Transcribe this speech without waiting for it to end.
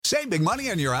Save big money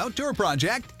on your outdoor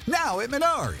project now at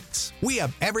Menards. We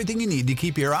have everything you need to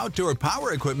keep your outdoor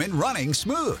power equipment running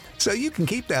smooth so you can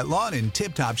keep that lawn in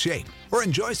tip-top shape or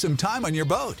enjoy some time on your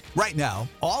boat. Right now,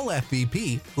 all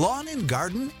FVP, lawn and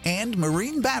garden, and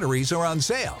marine batteries are on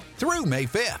sale through May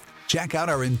 5th. Check out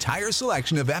our entire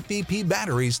selection of FVP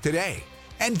batteries today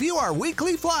and view our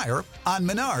weekly flyer on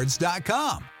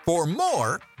Menards.com for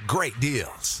more great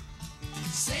deals.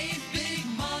 Save big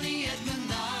money at Menards.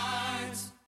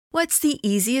 What's the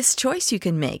easiest choice you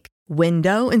can make?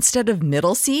 Window instead of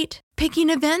middle seat? Picking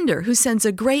a vendor who sends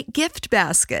a great gift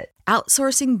basket?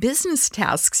 Outsourcing business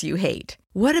tasks you hate?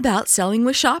 What about selling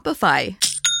with Shopify?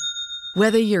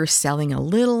 Whether you're selling a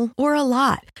little or a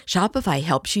lot, Shopify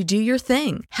helps you do your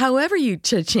thing, however you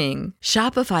cha-ching.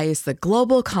 Shopify is the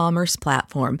global commerce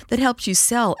platform that helps you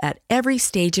sell at every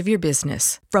stage of your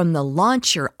business. From the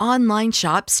launch your online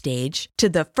shop stage to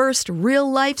the first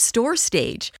real-life store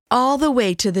stage, all the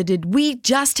way to the did we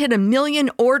just hit a million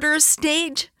orders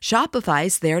stage.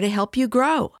 Shopify's there to help you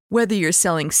grow. Whether you're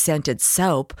selling scented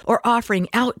soap or offering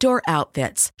outdoor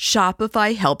outfits,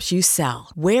 Shopify helps you sell.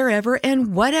 Wherever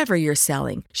and whatever you're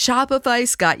selling,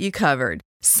 Shopify's got you covered.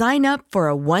 Sign up for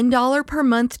a $1 per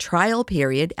month trial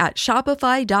period at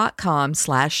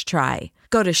shopify.com/try.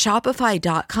 Go to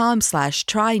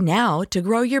shopify.com/try now to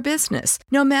grow your business,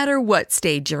 no matter what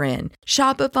stage you're in.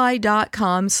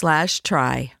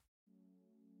 Shopify.com/try.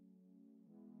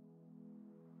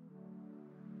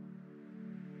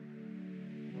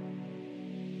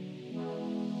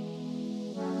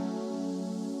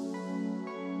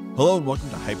 Hello and welcome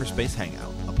to Hyperspace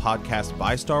Hangout, a podcast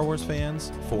by Star Wars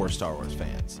fans for Star Wars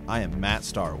fans. I am Matt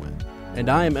Starwind. And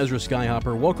I am Ezra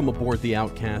Skyhopper. Welcome aboard The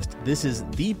Outcast. This is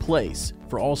the place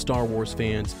for all Star Wars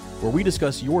fans where we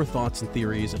discuss your thoughts and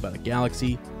theories about a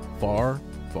galaxy far,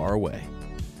 far away.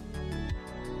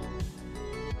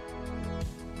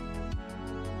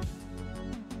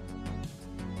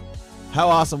 How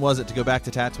awesome was it to go back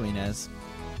to Tatooine, Ez?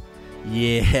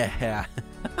 Yeah.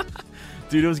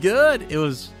 Dude, it was good. It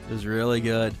was really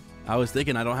good. I was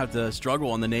thinking I don't have to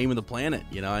struggle on the name of the planet.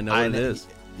 You know, I know what it is.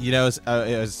 You know, it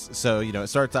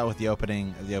starts out with the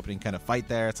opening kind of fight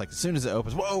there. It's like as soon as it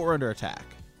opens, whoa, we're under attack.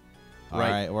 All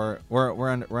right, we're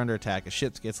under attack. A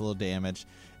ship gets a little damaged,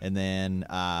 and then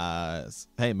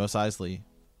hey, Mos Eisley.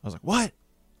 I was like, what?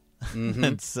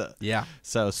 Mm-hmm.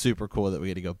 So super cool that we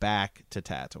get to go back to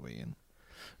Tatooine.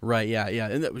 Right. Yeah.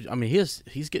 And I mean,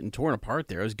 he's getting torn apart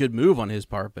there. It was a good move on his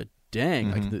part, but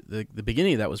dang, like the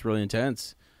beginning of that was really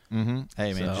intense. Mm-hmm.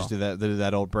 Hey man, just do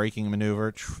that old braking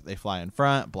maneuver. They fly in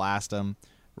front, blast them.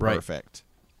 Perfect.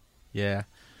 Right. Yeah,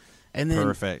 and then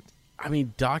perfect. I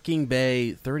mean, docking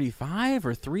bay 35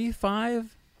 or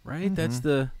 35, right? Mm-hmm. That's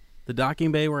the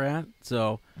docking bay we're at.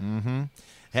 So,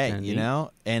 hey, you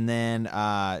know, and then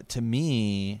to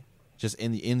me, just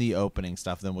in the opening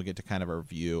stuff, then we'll get to kind of a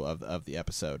review of the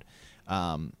episode.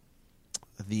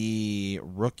 The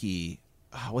rookie.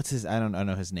 What's his? I don't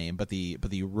know his name, but the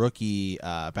rookie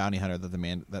bounty hunter that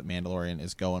that Mandalorian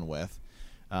is going with,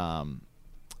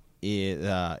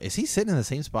 is he sitting in the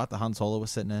same spot that Han Solo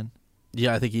was sitting in?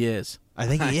 Yeah, I think he is. I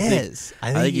think he is.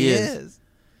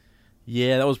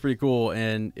 Yeah, that was pretty cool,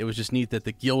 and it was just neat that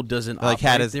the guild doesn't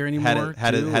operate there anymore.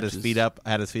 Had his feet up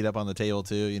on the table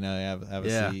too. You know, have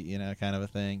a seat. You know, kind of a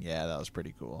thing. Yeah, that was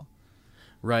pretty cool.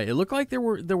 Right. It looked like there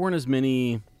weren't as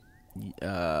many.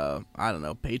 I don't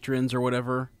know, patrons or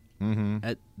whatever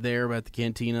at the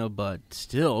cantina, but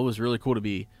still it was really cool to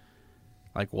be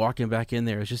like walking back in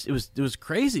there. It was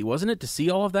crazy, wasn't it, to see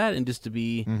all of that and just to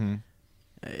be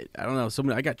I don't know,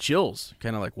 I got chills,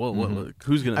 kind of like what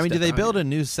who's gonna do they build a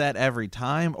new set every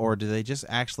time, or do they just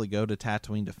actually go to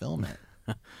Tatooine to film it?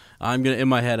 in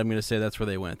my head I'm gonna say that's where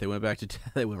they went they went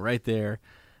right there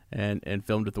and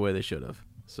filmed it the way they should have.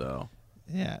 So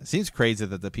yeah, it seems crazy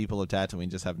that the people of Tatooine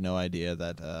just have no idea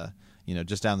that,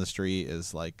 just down the street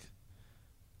is like,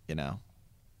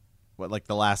 like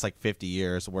the last 50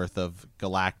 years worth of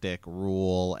galactic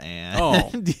rule,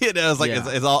 and it's like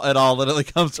it all literally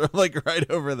comes from right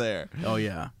over there. Oh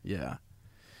yeah,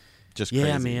 just crazy.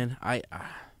 Yeah, man.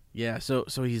 So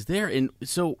he's there, and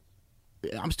so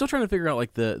I'm still trying to figure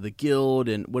out the guild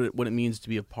and what it means to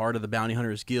be a part of the Bounty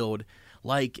Hunters Guild.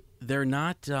 Like they're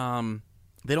not.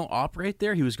 They don't operate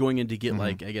there. He was going in to get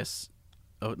I guess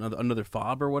another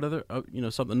fob or whatever,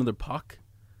 another puck.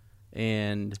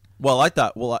 And I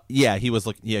thought, he was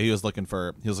looking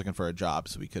for a job,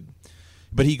 so we could.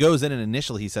 But he goes in and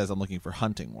initially he says, "I'm looking for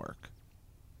hunting work."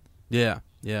 Yeah.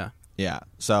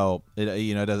 So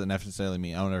it doesn't necessarily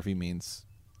mean. I don't know if he means.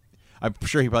 I'm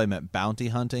sure he probably meant bounty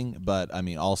hunting, but I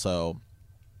mean also,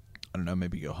 I don't know,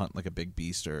 maybe go hunt like a big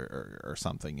beast or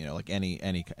something, you know, like any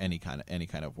kind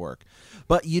of work.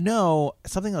 But you know,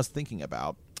 something I was thinking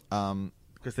about,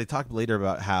 because they talk later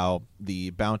about how the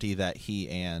bounty that he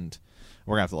and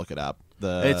we're gonna have to look it up.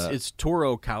 It's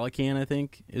Toro Calican, I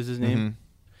think, is his name.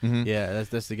 Mm-hmm. Yeah,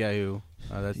 that's the guy who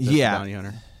that's yeah, the bounty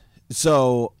hunter.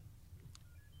 So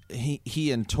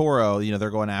he and Toro, you know, they're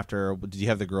going after. Did you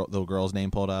have the little girl's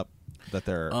name pulled up that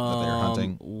they're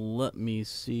hunting? Let me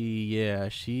see. Yeah,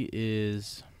 she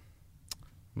is.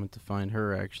 I'm going to find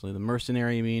her actually. The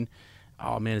mercenary. You mean?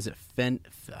 Oh man, is it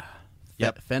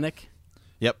Yep. Fennec?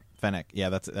 Yep, Fennec. Yeah,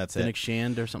 that's Fennec it.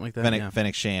 Shand or something like that.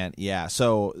 Fennec Shand. Yeah.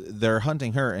 So they're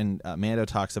hunting her, and Mando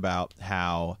talks about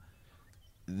how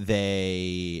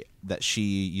she,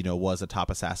 you know, was a top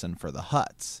assassin for the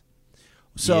Hutts.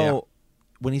 So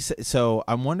when he said, so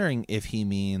I'm wondering if he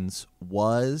means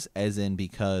was, as in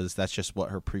because that's just what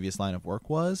her previous line of work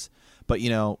was. But you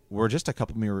know, we're just a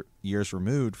couple years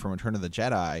removed from Return of the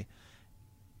Jedi,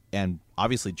 and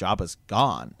obviously Jabba's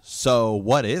gone. So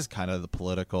what is kind of the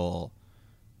political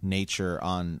nature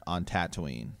on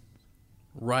Tatooine?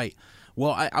 Right.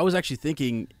 Well, I was actually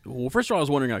thinking. Well, first of all, I was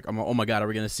wondering, like, oh my God, are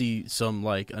we going to see some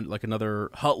like another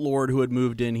Hutt Lord who had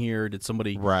moved in here? Did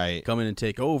somebody come in and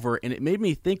take over? And it made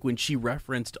me think when she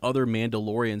referenced other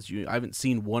Mandalorians. I haven't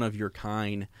seen one of your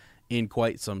kind in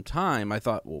quite some time. I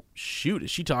thought, well, shoot, is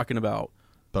she talking about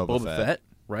Boba Fett?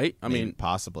 Right? I mean,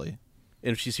 possibly.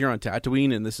 And if she's here on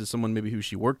Tatooine, and this is someone maybe who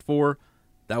she worked for,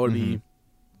 that would be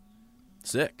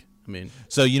sick. I mean,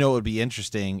 so you know what would be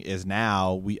interesting is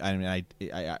now I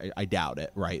doubt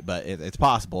it, right? But it's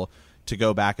possible to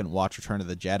go back and watch Return of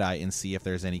the Jedi and see if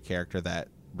there's any character that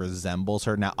resembles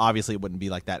her. Now, obviously, it wouldn't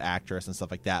be like that actress and stuff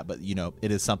like that, but you know,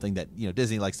 it is something that, you know,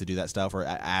 Disney likes to do that stuff, or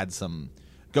add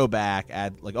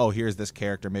like, oh, here's this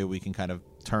character, maybe we can kind of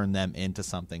turn them into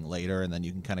something later, and then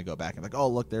you can kind of go back and like, oh,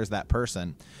 look, there's that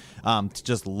person. To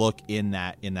just look in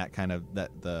that kind of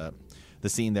the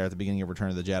scene there at the beginning of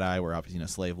Return of the Jedi, where obviously, you know,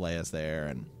 Slave Leia's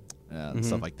there and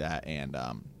stuff like that, and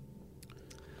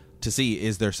to see,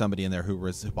 is there somebody in there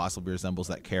who possibly resembles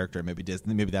that character? Maybe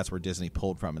that's where Disney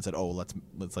pulled from and said, oh,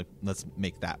 let's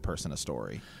make that person a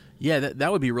story. Yeah,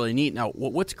 that would be really neat. Now,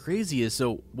 what's crazy is,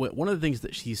 so one of the things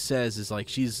that she says is like,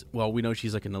 we know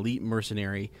she's like an elite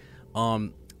mercenary.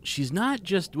 She's not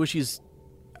just she's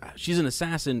an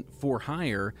assassin for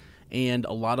hire. And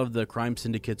a lot of the crime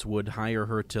syndicates would hire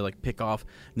her to like pick off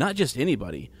not just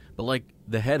anybody, but like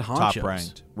the head honchos, top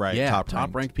ranked, right? Yeah,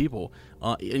 top ranked people,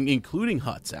 including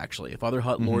Hutts. Actually, if other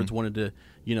Hutt lords wanted to,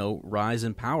 you know, rise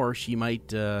in power, she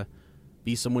might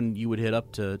be someone you would hit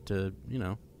up to you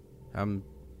know, I don't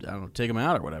know, take them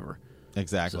out or whatever.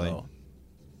 Exactly. So,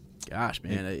 gosh,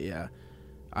 man, yeah,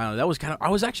 I don't know. That was I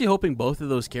was actually hoping both of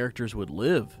those characters would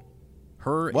live.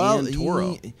 Her and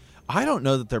Toro. I don't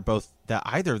know that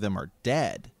either of them are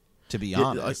dead, to be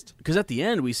honest. Because at the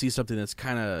end we see something that's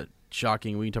kind of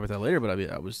shocking. We can talk about that later. But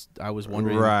I was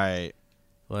wondering, right?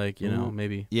 Like, you know,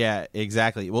 maybe. Yeah,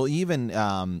 exactly. Well, even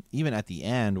at the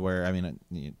end, where, I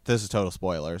mean, this is total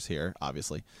spoilers here,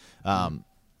 obviously.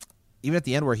 Even at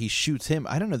the end where he shoots him,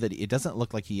 I don't know that it doesn't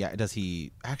look like he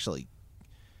actually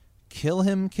kill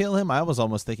him. I was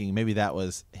almost thinking maybe that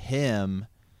was him.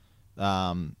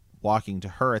 Walking to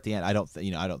her at the end. I don't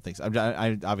think so.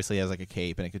 I obviously has like a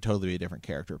cape, and it could totally be a different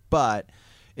character, but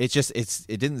it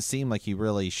didn't seem like he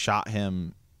really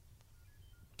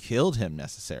killed him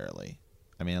necessarily.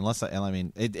 I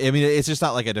mean, it's just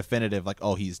not like a definitive, like,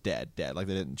 oh, he's dead. Like,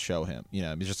 they didn't show him, you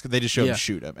know, they just showed him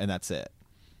shoot him, and that's it.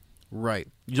 Right.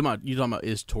 You talking about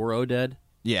is Toro dead?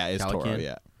 Yeah, is Calican? Toro,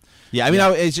 yeah. Yeah, I mean,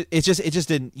 it just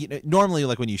didn't. You know, normally,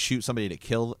 like when you shoot somebody to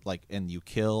kill, like, and you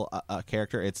kill a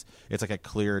character, it's like a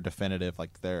clear, definitive,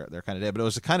 like they're kind of dead. But it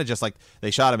was kind of just like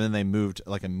they shot him and then they moved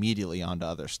like immediately onto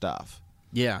other stuff.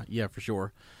 Yeah, for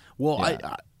sure. Well,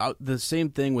 yeah. I the same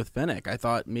thing with Fennec. I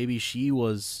thought maybe she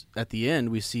was at the end.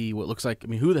 We see what looks like. I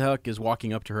mean, who the heck is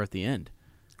walking up to her at the end,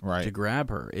 right, to grab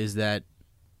her? Is that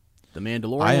the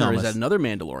Mandalorian, or is that another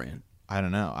Mandalorian? I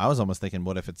don't know. I was almost thinking,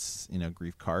 what if it's, you know,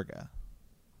 Greef Karga?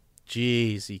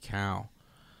 Jeezy cow!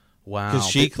 Wow, because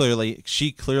she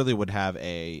clearly would have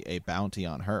a bounty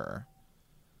on her.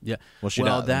 Yeah, well, she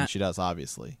does. She does,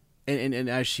 obviously. And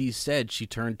as she said, she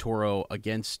turned Toro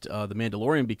against the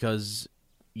Mandalorian because,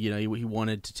 you know, he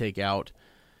wanted to take out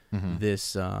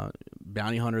this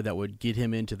bounty hunter that would get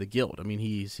him into the guild. I mean,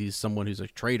 he's someone who's a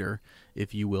traitor,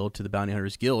 if you will, to the Bounty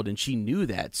Hunters Guild, and she knew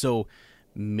that. So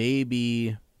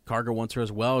maybe Karga wants her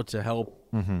as well to help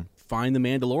find the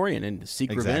Mandalorian and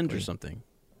seek revenge or something.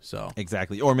 So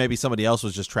exactly, or maybe somebody else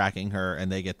was just tracking her,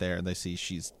 and they get there and they see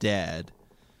she's dead,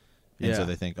 And so Yeah.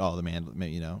 they think, oh, the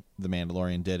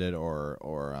Mandalorian did it, or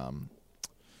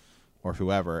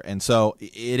whoever. And so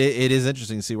it is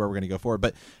interesting to see where we're going to go forward.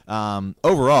 But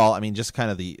overall, I mean, just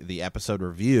kind of the episode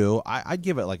review, I'd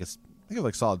give it like a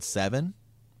solid 7.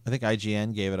 I think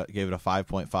IGN gave it a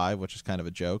 5.5, which is kind of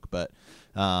a joke, but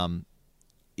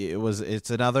it's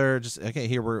another just okay.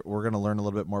 Here we're going to learn a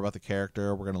little bit more about the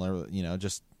character. We're going to learn,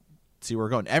 just see where we're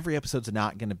going. Every episode's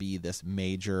not going to be this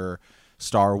major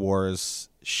Star Wars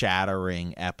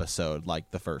shattering episode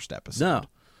like the first episode.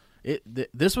 No,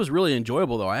 this was really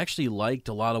enjoyable though. I actually liked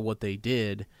a lot of what they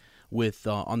did with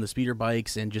on the speeder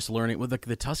bikes and just learning with the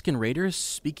Tusken Raiders,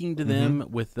 speaking to them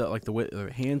with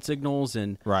the hand signals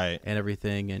and Right. and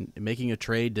everything, and making a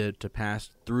trade to pass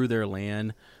through their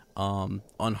land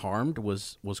unharmed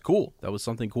was cool. That was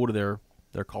something cool to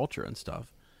their culture and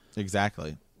stuff.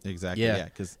 Exactly. Yeah.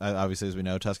 Because obviously, as we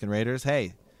know, Tusken Raiders,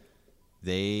 hey,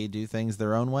 they do things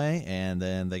their own way, and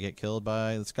then they get killed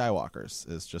by the Skywalkers.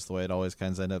 It's just the way it always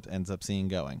kind of ends up seeing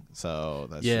going. So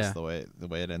that's just the way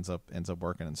it ends up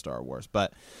working in Star Wars.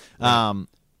 But I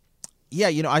thought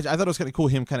it was kind of cool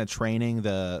him kind of training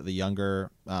the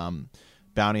younger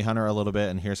bounty hunter a little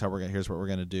bit, and here's what we're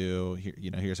gonna do.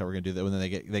 Here's how we're gonna do that. When they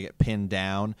get pinned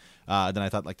down, then I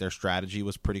thought like their strategy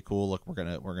was pretty cool. Look, we're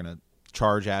gonna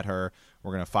charge at her.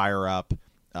 We're gonna fire up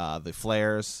the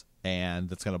flares, and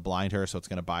that's going to blind her, so it's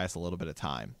going to buy us a little bit of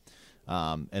time.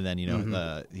 And then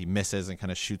he misses and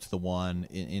kind of shoots the one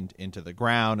into the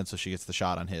ground, and so she gets the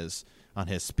shot on his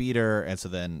speeder, and so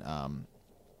then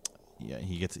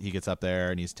he gets up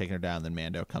there and he's taking her down. And then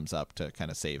Mando comes up to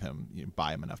kind of save him,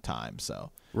 buy him enough time.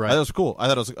 So Right. I thought it was cool. I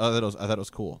thought it was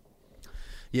cool.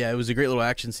 Yeah, it was a great little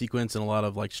action sequence and a lot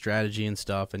of like strategy and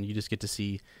stuff, and you just get to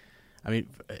see. I mean,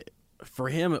 for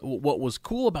him, what was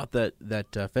cool about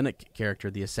that Fennec character,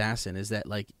 the assassin, is that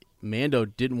like Mando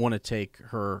didn't want to take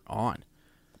her on.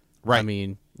 Right. I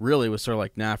mean, really, it was sort of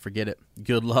like, nah, forget it.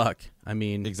 Good luck. I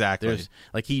mean, Exactly.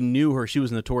 Like he knew her. She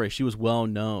was notorious. She was well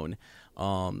known.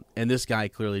 And this guy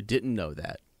clearly didn't know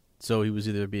that. So he was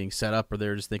either being set up or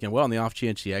they're just thinking, well, on the off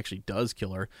chance she actually does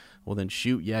kill her, well then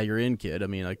shoot, yeah, you're in, kid. I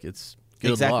mean, like it's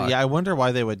good Exactly. luck. Yeah, I wonder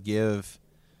why they would give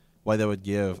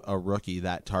a rookie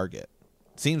that target.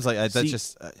 Seems like that's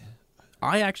just.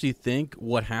 I actually think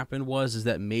what happened is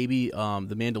that maybe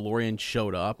the Mandalorian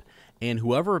showed up, and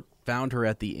whoever found her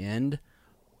at the end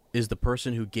is the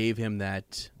person who gave him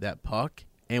that puck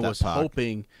and was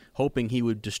hoping he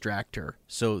would distract her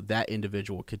so that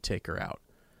individual could take her out.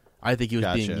 I think he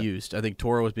was being used. I think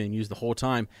Toro was being used the whole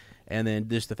time, and then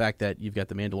just the fact that you've got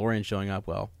the Mandalorian showing up.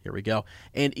 Well, here we go.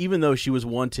 And even though she was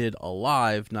wanted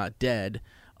alive, not dead,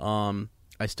 I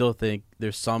still think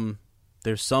there's some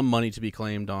money to be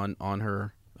claimed on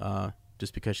her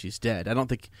just because she's dead. I don't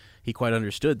think he quite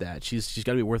understood that. She's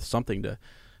got to be worth something to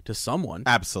someone.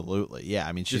 Absolutely, yeah.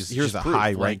 I mean, she's a proof,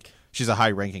 high rank. She's a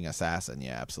high ranking assassin.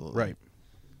 Yeah, absolutely. Right.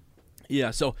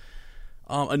 Yeah. So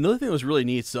another thing that was really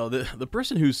neat. So the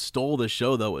person who stole the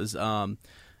show though was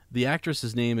the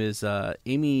actress's name is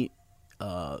Amy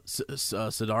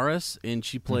Sedaris, and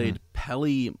she played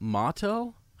Peli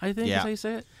Motto. I think is how you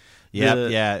say it.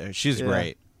 Yeah, she's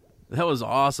great. That was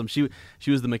awesome. She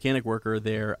was the mechanic worker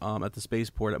there at the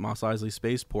spaceport, at Mos Eisley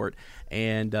Spaceport,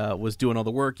 and was doing all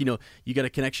the work. You got a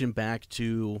connection back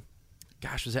to,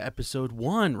 gosh, was that episode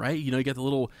 1, right? You got the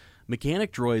little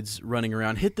mechanic droids running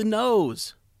around. Hit the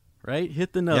nose, right?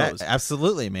 Hit the nose. Yeah,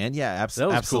 absolutely, man. Yeah, that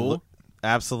was cool.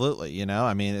 Absolutely.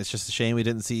 I mean, it's just a shame we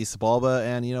didn't see Sebulba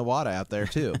and Wada out there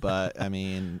too. But I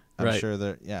mean, I'm sure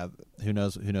that who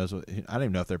knows? I don't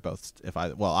even know if they're both.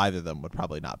 Either of them would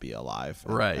probably not be alive.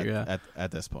 At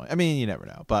this point, I mean, you never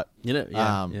know. But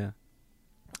yeah.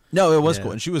 No, it was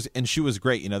cool, and she was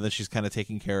great. That she's kind of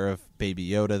taking care of Baby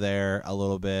Yoda there a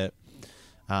little bit.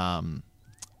 And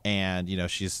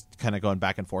she's kind of going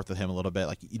back and forth with him a little bit.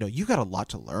 Like you got a lot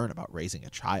to learn about raising a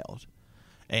child.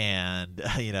 And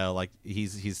like he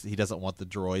doesn't want the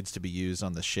droids to be used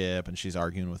on the ship, and she's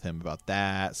arguing with him about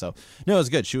that. So no, it was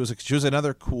good. She was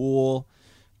another cool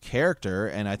character,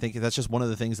 and I think that's just one of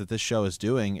the things that this show is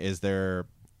doing is they're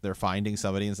finding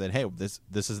somebody and saying, hey, this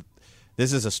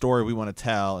is a story we want to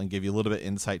tell and give you a little bit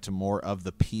insight to more of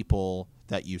the people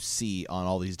that you see on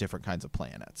all these different kinds of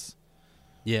planets.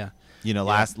 Yeah.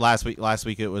 Last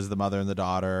week it was the mother and the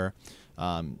daughter,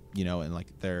 and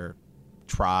like their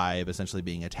tribe essentially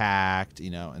being attacked,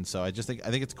 and so I think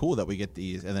it's cool that we get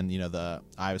these, and then the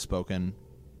I've spoken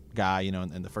guy,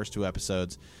 in the first 2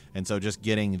 episodes, and so just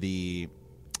getting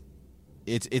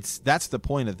that's the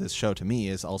point of this show to me,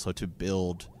 is also to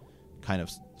build kind of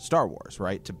Star Wars,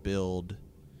 right? To build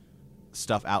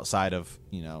stuff outside of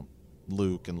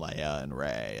Luke and Leia and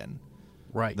Rey and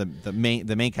Right. the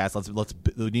main cast.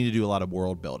 We need to do a lot of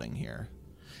world building here.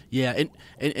 Yeah,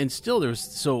 and still there's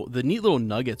so the neat little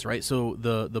nuggets, right? So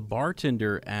the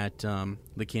bartender at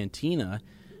the cantina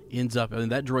ends up,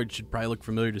 and that droid should probably look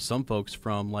familiar to some folks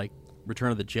from like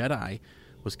Return of the Jedi,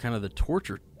 was kind of the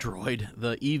torture droid,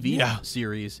 the EV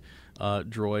series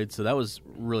droid. So that was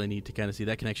really neat to kind of see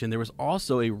that connection. There was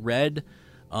also a red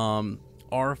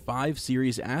R5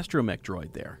 series astromech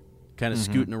droid there, kind of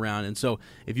scooting around. And so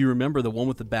if you remember the one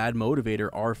with the bad motivator,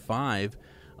 R5,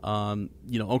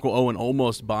 Uncle Owen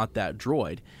almost bought that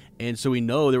droid. And so we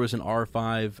know there was an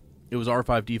R5, it was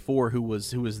R5D4 who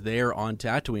was there on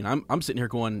Tatooine. I'm sitting here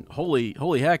going,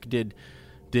 holy heck, did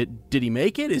he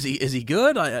make it? Is he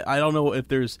good? I don't know if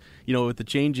there's, with the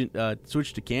change in,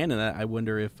 switch to canon, I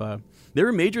wonder if there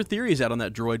were major theories out on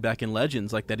that droid back in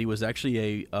Legends, like that he was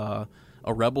actually a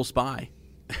rebel spy.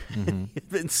 He'd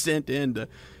been sent in to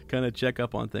kind of check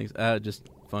up on things. Just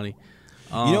funny.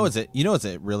 What's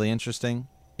really interesting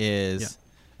is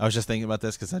I was just thinking about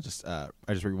this because I just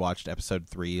rewatched episode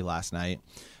 3 last night.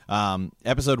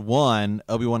 Episode 1,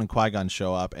 Obi-Wan and Qui-Gon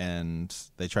show up and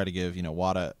they try to give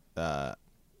Wada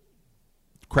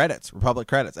credits, Republic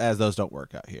credits, as those don't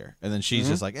work out here. And then she's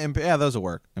just like, yeah, those will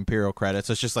work, Imperial credits.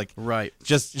 So it's just like, right,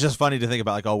 just funny to think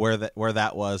about, like, where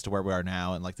that was to where we are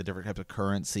now, and like the different types of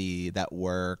currency that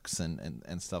works and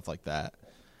stuff like that.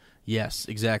 Yes,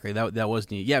 exactly. That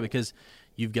was neat. Yeah, because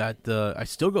you've got I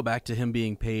still go back to him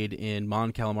being paid in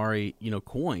Mon Calamari,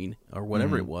 coin or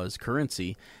whatever it was,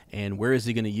 currency. And where is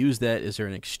he going to use that? Is there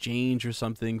an exchange or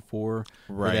something for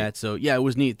that? So yeah, it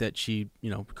was neat that she,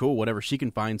 cool, whatever. She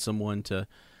can find someone to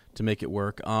make it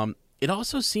work. It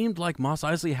also seemed like Mos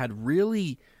Eisley had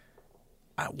really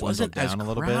wasn't as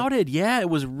crowded. Yeah, it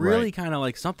was really kind of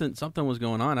like something was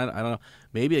going on. I don't know.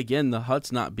 Maybe again the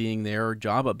Hutts not being there, or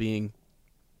Jabba being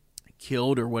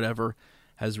killed or whatever,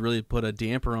 has really put a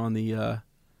damper on the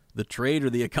trade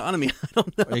or the economy. I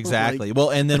don't know. Exactly.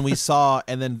 Well, and then we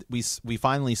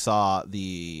finally saw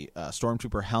the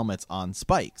stormtrooper helmets on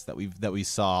spikes that we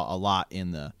saw a lot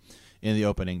in the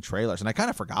opening trailers, and I kind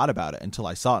of forgot about it until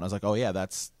I saw it, and I was like, oh yeah,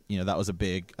 that's that was a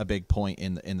big point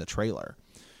in the trailer.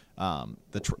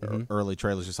 Early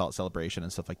trailers, you saw it, Celebration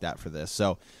and stuff like that for this.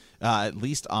 So at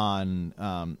least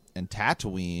on in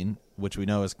Tatooine, which we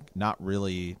know is not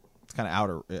really, it's kind of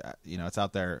outer, it's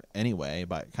out there anyway,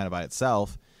 but kind of by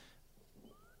itself.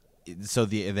 So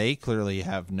they clearly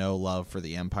have no love for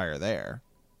the Empire there.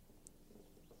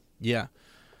 Yeah.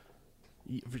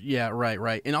 Yeah,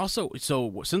 right. And also,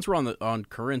 so since we're on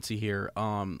currency here,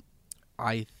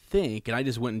 I think, and I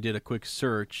just went and did a quick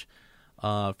search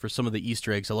for some of the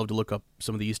Easter eggs. I love to look up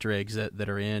some of the Easter eggs that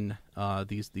are in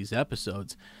these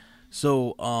episodes.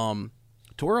 So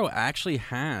Toro actually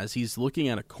he's looking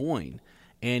at a coin,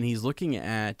 and he's looking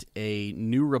at a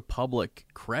New Republic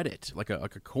credit, like a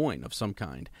coin of some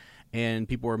kind. And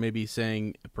people are maybe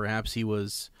saying perhaps he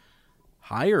was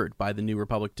hired by the New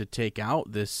Republic to take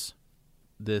out this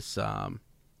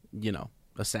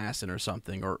assassin or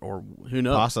something, or who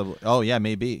knows? Possibly. Oh yeah,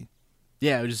 maybe.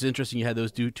 Yeah, it was just interesting. You had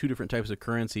those two different types of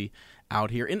currency out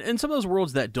here, and some of those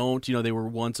worlds that don't, they were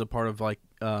once a part of like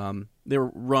they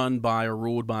were run by or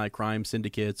ruled by crime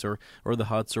syndicates or the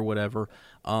Hutts or whatever.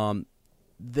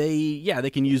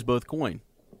 They can use both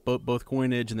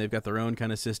coinage, and they've got their own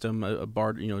kind of system,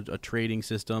 a trading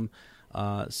system.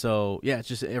 So yeah, it's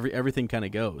just everything kind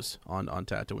of goes on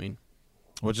Tatooine,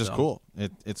 which is cool.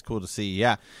 It's cool to see.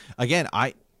 Yeah. Again,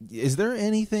 is there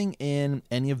anything in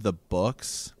any of the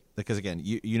books? Because again,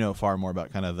 you know far more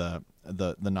about kind of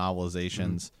the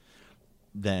novelizations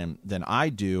than I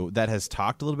do, that has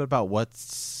talked a little bit about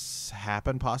what's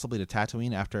happened possibly to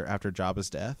Tatooine after Jabba's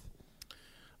death.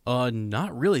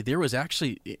 Not really. There was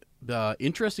actually,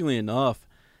 interestingly enough,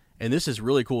 and this is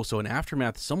really cool. So in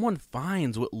Aftermath, someone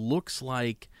finds what looks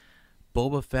like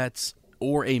Boba Fett's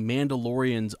or a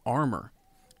Mandalorian's armor,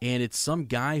 and it's some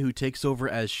guy who takes over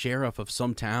as sheriff of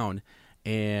some town,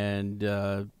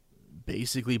 and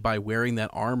basically by wearing that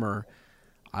armor,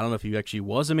 I don't know if he actually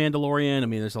was a Mandalorian. I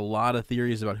mean, there's a lot of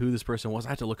theories about who this person was. I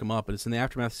have to look him up, but it's in the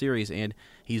Aftermath series, and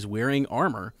he's wearing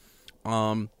armor,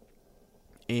 and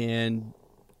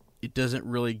it doesn't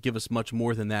really give us much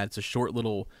more than that. It's a short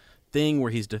little thing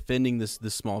where he's defending this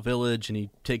small village, and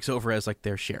he takes over as like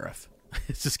their sheriff.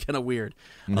 It's just kind of weird.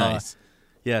 Nice.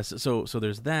 Yes. So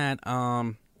there's that.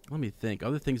 Let me think.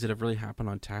 Other things that have really happened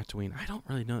on Tatooine. I don't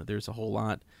really know that there's a whole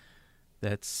lot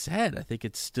that's said. I think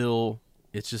it's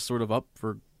just sort of up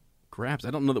for grabs. I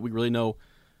don't know that we really know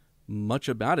much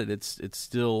about it. It's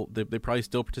still, they probably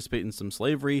still participate in some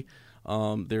slavery.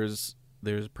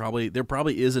 There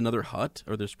probably is another Hutt,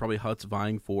 or there's probably Hutts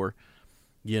vying for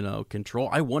control.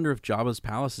 I wonder if Jabba's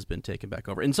palace has been taken back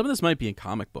over. And some of this might be in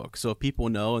comic books. So if people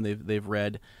know and they've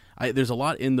read, there's a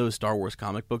lot in those Star Wars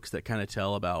comic books that kind of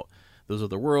tell about those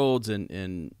other worlds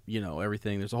and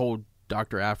everything. There's a whole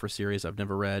Dr. Aphra series I've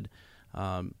never read.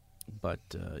 But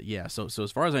so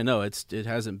as far as I know, it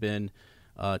hasn't been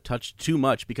touched too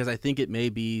much, because I think it may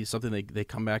be something they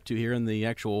come back to here in the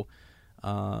actual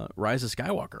Rise of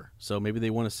Skywalker. So maybe they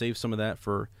want to save some of that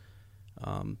for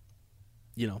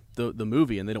the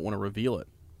movie, and they don't want to reveal it,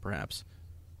 perhaps.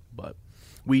 But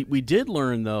we did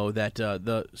learn, though, that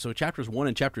so chapters 1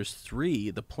 and chapters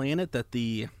 3, the planet that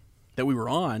we were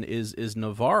on is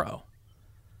Navarro.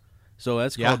 So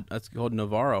that's called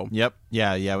Navarro. Yep.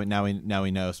 Yeah. Now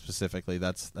we know specifically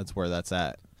that's where that's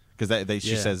at, because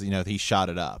she says he shot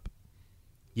it up.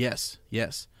 Yes.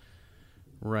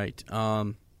 Right.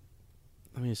 Let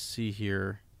me see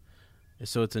here.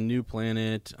 So it's a new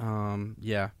planet.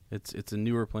 It's a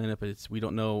newer planet, but we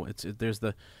don't know. There's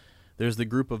the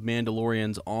group of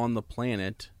Mandalorians on the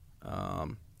planet,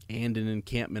 and an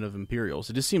encampment of Imperials.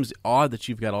 It just seems odd that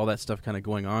you've got all that stuff kind of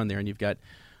going on there, and you've got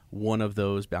one of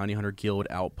those Bounty Hunter Guild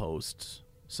outposts.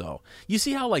 So you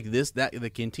see how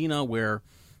the cantina where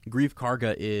Greef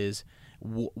Karga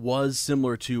was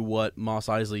similar to what Mos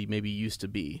Eisley maybe used to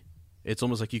be. It's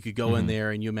almost like you could go in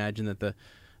there and you imagine that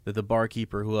the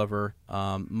barkeeper, whoever,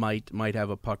 might have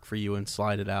a puck for you and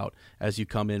slide it out as you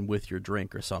come in with your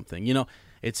drink or something.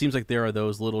 It seems like there are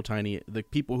those little tiny the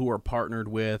people who are partnered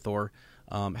with or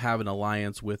have an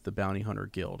alliance with the Bounty Hunter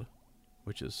Guild,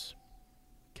 which is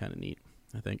kind of neat,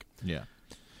 I think. Yeah.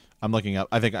 I'm looking up.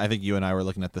 I think you and I were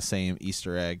looking at the same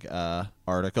Easter egg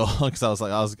article, because I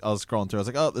was scrolling through. I was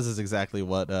like, oh, this is exactly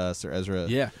what Sir Ezra.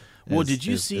 Yeah. Well, did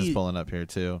you see? Is pulling up here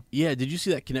too. Yeah. Did you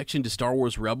see that connection to Star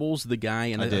Wars Rebels? The guy,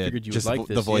 and I figured you would like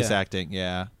this. The voice acting.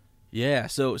 Yeah. Yeah.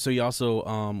 So you also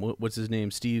what's his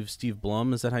name? Steve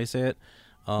Blum. Is that how you say it?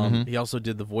 He also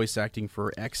did the voice acting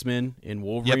for X-Men in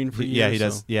Wolverine for years. Yeah, he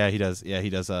does. Yeah, he does. Yeah, he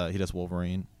does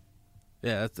Wolverine.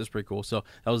 Yeah, that's pretty cool. So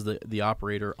that was the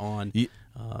operator on the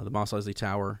Mos Eisley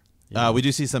Tower. We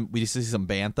do see some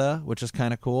bantha, which is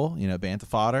kind of cool. Bantha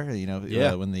fodder.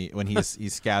 When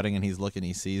he's scouting and he's looking,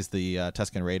 he sees the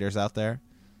Tusken Raiders out there.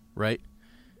 Right.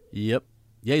 Yep.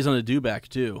 Yeah, he's on a dewback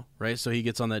too. Right. So he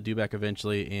gets on that dewback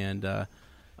eventually, and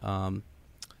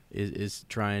is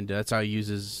trying to. That's how he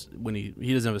uses when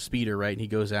he doesn't have a speeder, right? And he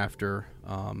goes after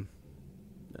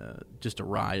just a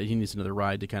ride. He needs another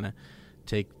ride to kind of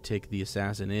take the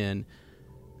assassin in.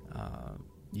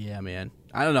 Yeah, man.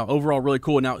 I don't know. Overall, really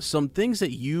cool. Now, some things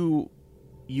that you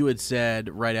had said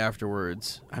right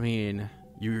afterwards. I mean,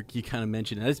 you kind of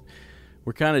mentioned it.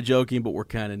 We're kind of joking, but we're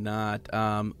kind of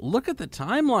not. Look at the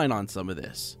timeline on some of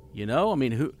this. I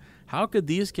mean, how could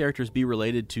these characters be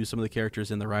related to some of the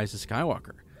characters in The Rise of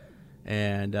Skywalker?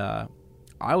 And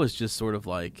I was just sort of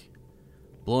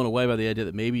blown away by the idea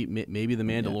that maybe the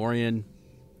Mandalorian,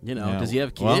 does he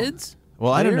have kids?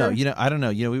 Well, I don't know. I don't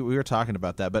know. We were talking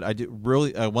about that, but I do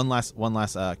really one last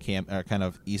kind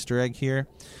of Easter egg here.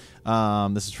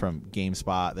 This is from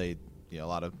GameSpot. They, a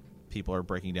lot of people are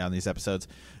breaking down these episodes.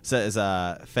 It says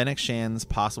Fennec Shand's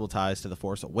possible ties to The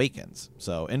Force Awakens.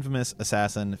 So, infamous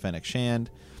assassin Fennec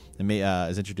Shand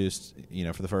is introduced,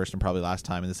 for the first and probably last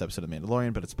time in this episode of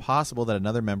Mandalorian. But it's possible that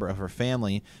another member of her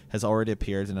family has already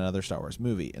appeared in another Star Wars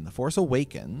movie. In The Force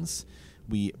Awakens,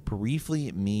 we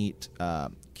briefly meet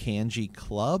Kanji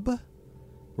Club,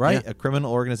 right? Yeah. A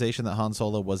criminal organization that Han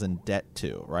Solo was in debt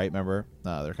to, right? Remember?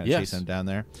 They're kind of chasing him down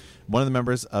there. One of the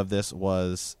members of this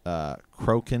was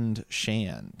Krokund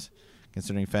Shand.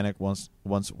 Considering Fennec once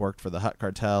worked for the Hutt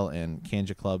cartel and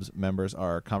Kanji Club's members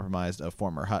are compromised of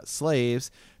former Hutt slaves,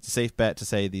 it's a safe bet to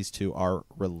say these two are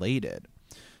related.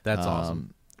 That's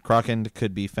awesome. Krokund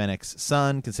could be Fennec's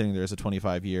son, considering there's a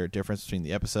 25-year difference between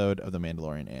the episode of The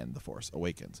Mandalorian and The Force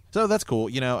Awakens. So that's cool.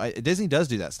 Disney does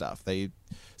do that stuff.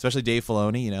 Especially Dave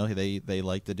Filoni. They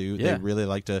like to do. Yeah. They really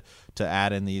like to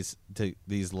add in these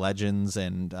legends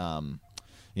and.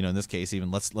 In this case,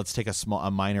 even let's take a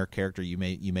minor character you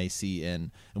may see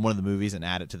in one of the movies and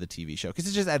add it to the TV show, because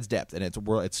it just adds depth and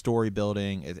it's story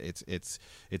building.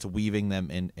 It's weaving them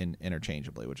in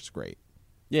interchangeably, which is great.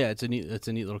 Yeah, it's a neat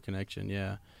little connection.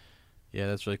 Yeah,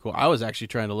 that's really cool. I was actually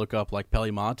trying to look up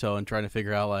Peli Motto and trying to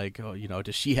figure out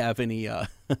does she have any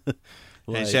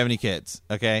does she have any kids?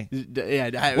 Okay.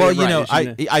 Yeah. Well,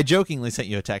 right. I jokingly sent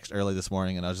you a text early this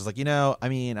morning, and I was just like, I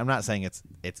mean, I'm not saying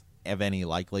it's of any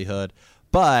likelihood.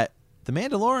 But The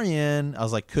Mandalorian, I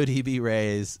was like, could he be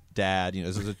Rey's dad?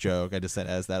 This was a joke. I just said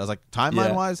as that. I was like,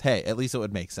 timeline-wise, hey, at least it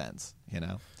would make sense,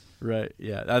 Right,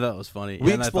 yeah. I thought it was funny.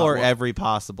 We explore every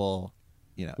possible,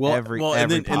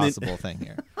 every possible thing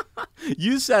here.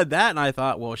 You said that, and I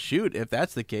thought, well, shoot, if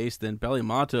that's the case, then Peli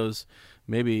Motto's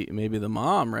maybe the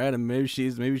mom, right? And maybe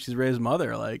she's Rey's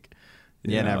mother. Like,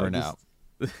 you never know.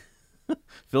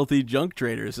 Filthy junk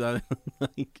traders.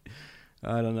 Like,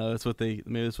 I don't know. That's what they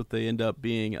end up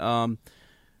being.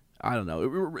 I don't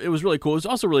know. It was really cool. It was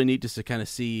also really neat just to kind of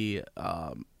see,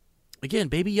 again,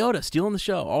 Baby Yoda stealing the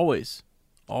show. Always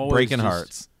breaking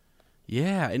hearts.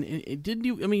 Yeah, and didn't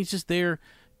you? I mean, he's just there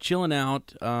chilling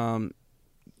out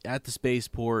at the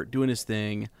spaceport doing his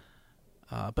thing.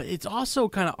 But it's also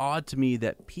kind of odd to me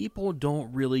that people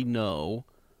don't really know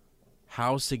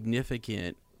how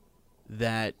significant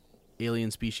that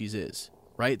alien species is.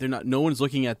 Right? They're not. No one's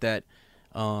looking at that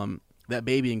that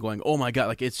baby and going, "Oh my God!"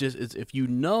 Like it's if you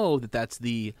know that that's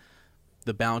the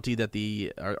bounty that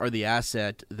or the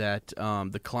asset that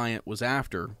the client was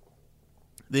after,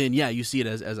 then yeah, you see it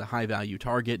as a high value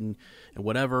target and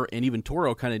whatever. And even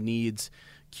Toro kind of needs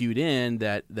cued in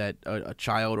that a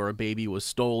child or a baby was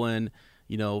stolen,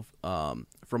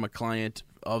 from a client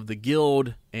of the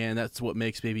guild, and that's what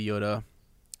makes Baby Yoda,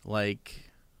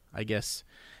 like, I guess,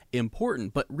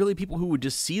 important. But really, people who would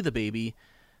just see the baby,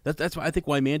 that's why I think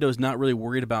why Mando's not really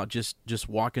worried about just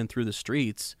walking through the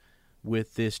streets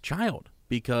with this child,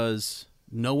 because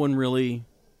no one really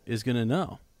is going to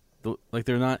know. Like,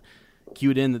 they're not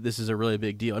cued in that this is a really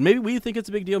big deal. And maybe we think it's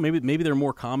a big deal. Maybe they're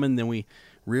more common than we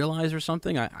realize or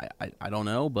something. I don't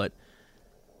know, but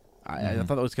I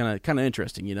thought that was kind of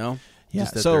interesting, Yeah,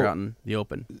 just that they're out in the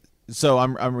open. So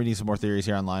I'm reading some more theories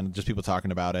here online, just people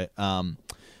talking about it.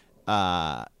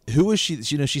 Who is she?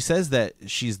 She says that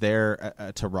she's there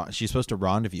she's supposed to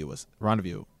rendezvous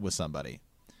with somebody.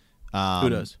 Who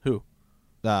does? Who?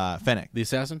 Fennec, the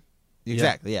assassin.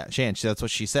 Exactly. Yeah. Shan. That's what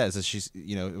she says. Is she's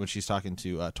when she's talking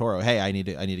to Toro. Hey, I need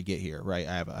to get here. Right.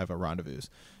 I have a rendezvous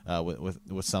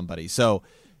with somebody. So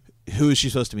who is she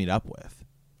supposed to meet up with?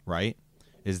 Right.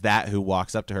 Is that who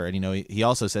walks up to her? And he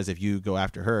also says if you go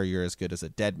after her, you're as good as a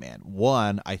dead man.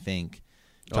 One, I think,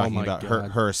 talking about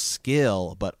her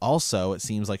skill, but also it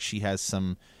seems like she has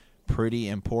some pretty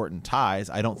important ties.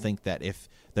 I don't think that if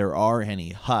there are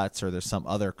any Hutts or there's some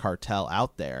other cartel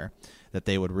out there, that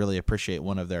they would really appreciate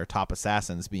one of their top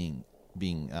assassins being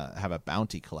have a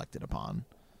bounty collected upon.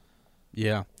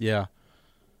 Yeah.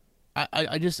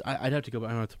 I'd have to go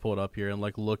back. I have to pull it up here and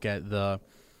look at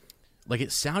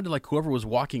it sounded like whoever was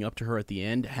walking up to her at the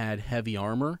end had heavy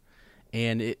armor,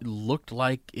 and it looked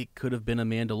like it could have been a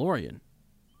Mandalorian.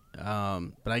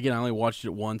 But again, I only watched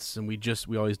it once, and we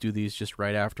always do these just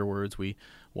right afterwards. We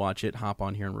watch it, hop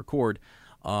on here, and record.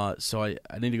 So I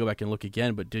need to go back and look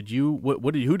again. But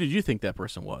who did you think that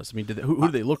person was? I mean, who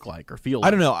do they look like or feel like?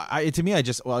 I don't know. To me, I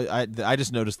just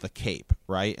noticed the cape,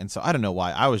 right? And so I don't know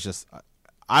why. I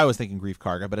was thinking Grief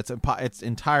Karga, but it's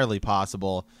entirely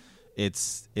possible.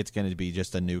 It's going to be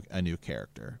just a new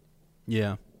character.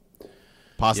 Yeah.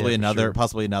 Possibly another sure.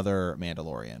 Possibly another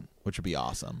Mandalorian, which would be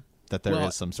awesome. That there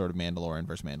is some sort of Mandalorian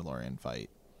versus Mandalorian fight.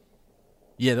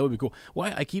 Yeah, that would be cool.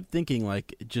 Well, I keep thinking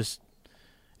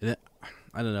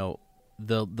I don't know,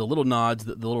 the little nods,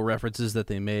 the little references that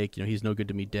they make. He's no good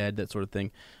to me dead, that sort of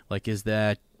thing. Like, is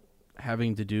that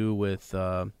having to do with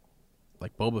Boba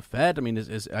Fett? I mean,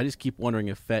 I just keep wondering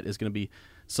if Fett is going to be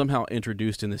somehow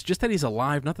introduced in this. Just that he's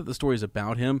alive, not that the story is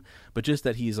about him, but just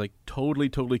that he's totally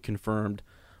confirmed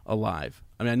alive.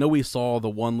 I mean, I know we saw the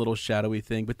one little shadowy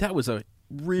thing, but that was a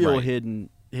real hidden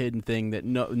thing that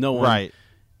no one. Right.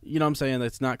 You know what I'm saying?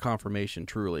 That's not confirmation,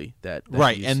 truly. That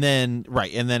right, and then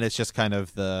it's just kind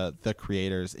of the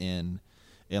creators in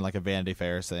like a Vanity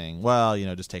Fair saying, well,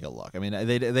 just take a look. I mean,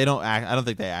 they don't act. I don't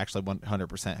think they actually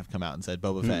 100% have come out and said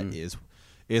Boba Fett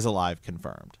is alive,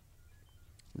 confirmed.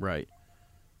 Right.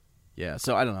 Yeah.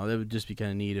 So I don't know. That would just be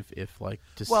kind of neat if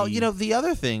to see. Well, the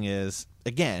other thing is,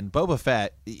 again, Boba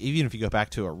Fett. Even if you go back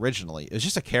to originally, it was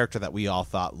just a character that we all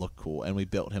thought looked cool, and we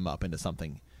built him up into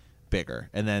something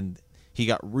bigger, and then he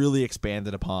got really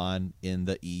expanded upon in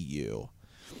the EU.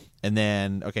 And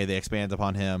then, they expanded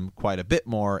upon him quite a bit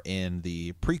more in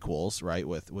the prequels, right,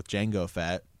 with Jango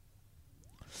Fett.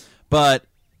 But,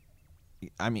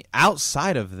 I mean,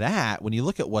 outside of that, when you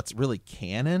look at what's really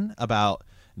canon about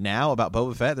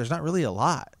Boba Fett, there's not really a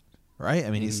lot, right? I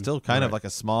mean, he's still kind of like a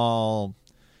small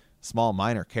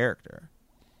minor character.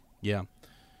 Yeah.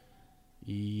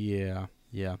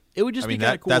 It would just be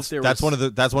kind of cool if there that's one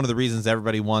of the reasons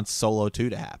everybody wants Solo 2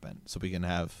 to happen, so we can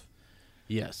have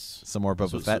some more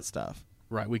Boba Fett stuff.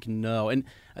 Right, we can know. And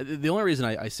the only reason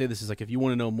I say this is if you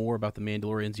want to know more about the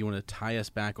Mandalorians, you want to tie us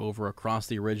back over across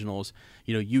the originals,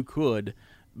 you could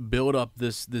build up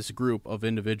this group of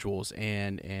individuals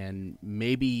and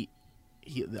maybe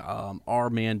our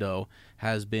Mando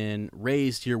has been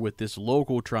raised here with this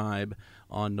local tribe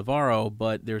on Navarro,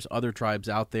 but there's other tribes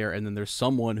out there, and then there's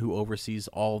someone who oversees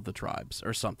all of the tribes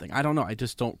or something. I don't know. I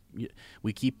just don't.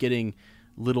 We keep getting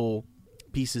little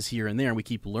pieces here and there, and we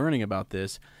keep learning about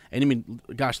this. And I mean,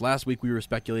 gosh, last week we were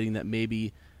speculating that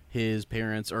maybe his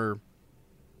parents, or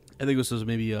I think this was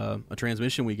maybe a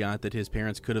transmission we got, that his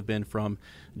parents could have been from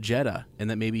Jeddah, and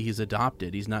that maybe he's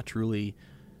adopted. He's not truly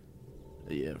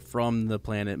from the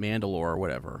planet Mandalore or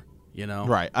whatever, you know?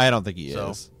 Right. I don't think he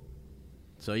is.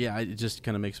 So yeah, it just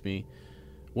kind of makes me.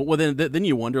 Well, then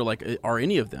you wonder, like, are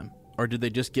any of them, or did they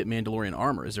just get Mandalorian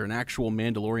armor? Is there an actual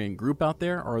Mandalorian group out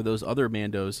there, or are those other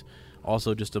Mandos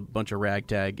also just a bunch of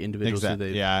ragtag individuals?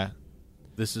 Yeah.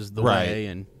 This is the Right. way,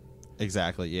 and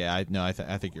Exactly. Yeah. I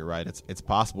think you're right. It's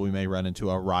possible we may run into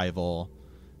a rival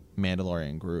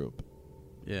Mandalorian group.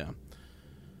 yeah.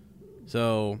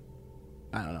 So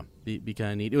I don't know. Be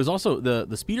kind of neat. It was also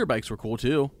the speeder bikes were cool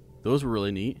too. Those were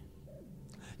really neat.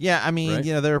 Yeah, I mean,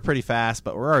 Right? they were pretty fast,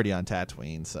 but we're already on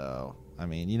Tatooine, so I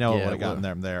mean, it Yeah, would have gotten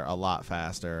them there a lot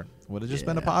faster. Would have just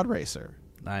been a Yeah. pod racer.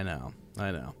 I know.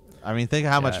 I mean, think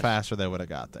of how much Gosh. faster they would have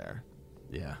got there.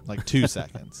 Yeah. Like 2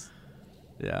 seconds.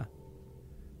 Yeah.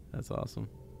 That's awesome.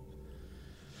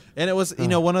 And it was,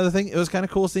 one other thing, it was kind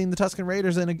of cool seeing the Tusken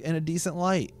Raiders in a decent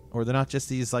light, or they're not just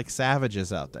these like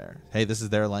savages out there. Hey, this is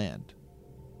their land.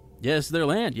 Yeah, it's their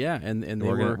land. Yeah, and they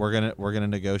We're gonna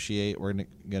negotiate. We're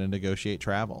gonna negotiate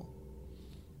travel.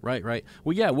 right.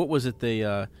 Well, yeah. What was it? They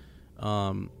It's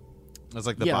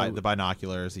like the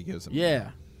binoculars he gives them.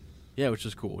 Yeah, which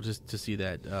is cool just to see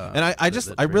that.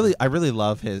 And I really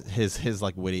love his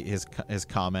like witty his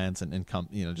comments and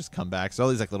just comebacks. All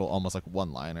these like little almost like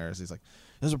one liners. He's like,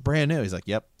 those are brand new. He's like,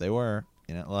 yep, they were.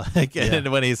 Like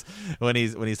and when he's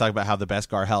talking about how the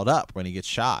Beskar held up when he gets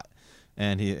shot.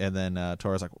 And then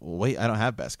Tor's like, well, wait, I don't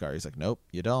have Beskar. He's like, nope,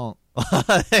 you don't.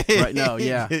 Right? No,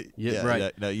 yeah, right. Yeah,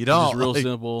 no, you don't. Just real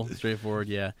simple, straightforward.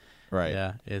 Yeah, right.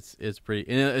 Yeah, it's pretty.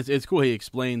 And it's cool. He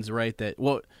explains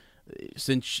that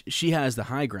since she has the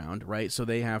high ground, right? So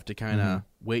they have to kind of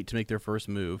wait to make their first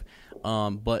move.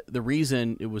 But the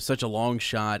reason it was such a long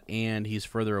shot and he's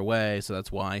further away, so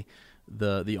that's why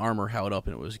the armor held up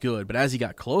and it was good. But as he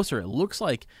got closer, it looks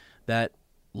like that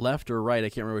left or right, I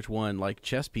can't remember which one, like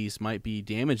chest piece might be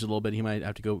damaged a little bit. He might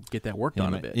have to go get that worked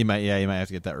on a bit. He might have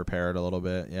to get that repaired a little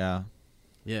bit.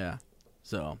 Yeah.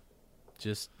 So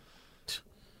just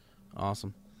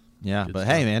awesome. Yeah, Good but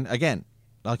stuff. hey, man, again,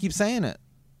 I'll keep saying it.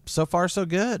 So far, so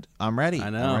good. I'm ready. I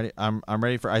know. I'm ready. I'm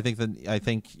ready for. I think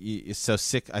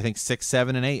 6,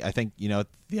 7, and 8. I think at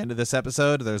the end of this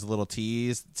episode, there's a little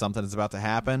tease. Something is about to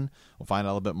happen. We'll find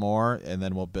out a little bit more, and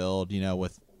then we'll build.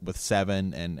 With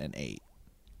 7 and 8.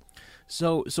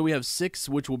 So we have 6,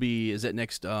 which will be, is it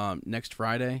next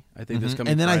Friday? I think this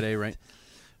coming And then Friday, right?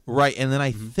 Right, and then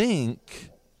I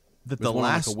think that There's the one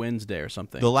on, last like a Wednesday or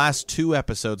something. the last 2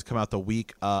 episodes come out the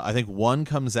week. I think one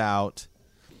comes out.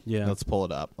 Yeah. Let's pull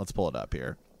it up.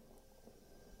 Here.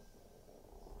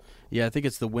 Yeah, I think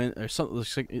it's the or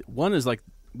something. One is like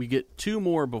we get 2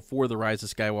 more before the Rise of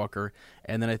Skywalker,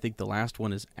 and then I think the last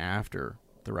one is after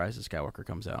the Rise of Skywalker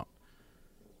comes out,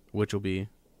 which will be.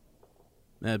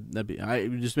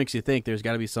 It just makes you think there's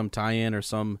got to be some tie-in or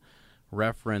some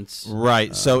reference.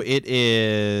 Right. So it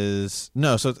is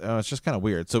So it's just kind of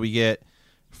weird. So we get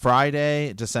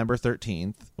Friday, December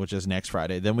 13th, which is next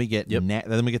Friday. Then we get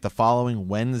then we get the following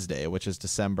Wednesday, which is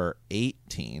December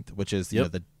 18th, which is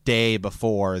the day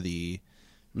before the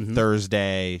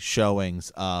Thursday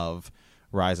showings of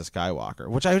Rise of Skywalker,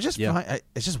 which I just find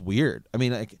it's just weird. I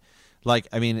mean,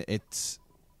 it's.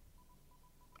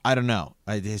 I don't know.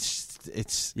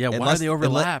 It's why are they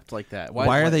overlapped like that?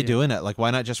 Why are they doing it? Like,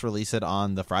 why not just release it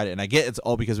on the Friday? And I get it's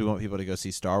all because we want people to go see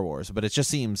Star Wars, but it just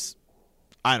seems,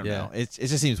 I don't know. It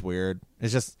just seems weird.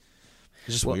 It's just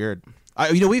weird.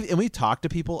 We've talked to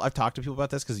people. I've talked to people about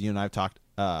this because you and I have talked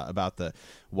about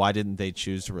why didn't they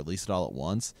choose to release it all at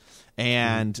once?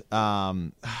 And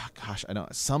gosh, I know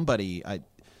somebody. I'm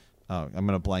going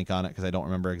to blank on it because I don't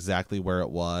remember exactly where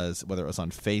it was, whether it was on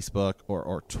Facebook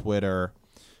or Twitter.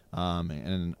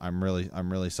 And I'm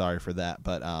really sorry for that.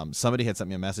 But somebody had sent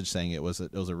me a message saying it was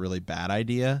a really bad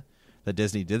idea that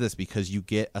Disney did this because you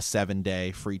get a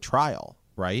 7-day free trial,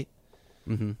 right?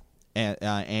 Mm-hmm.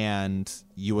 And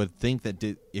you would think that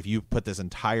if you put this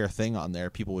entire thing on there,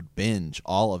 people would binge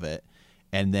all of it,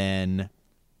 and then.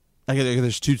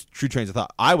 There's two trains of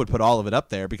thought. I would put all of it up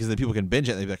there because then people can binge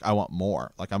it and they'd be like, I want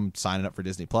more. Like, I'm signing up for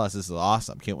Disney Plus. This is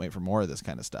awesome. Can't wait for more of this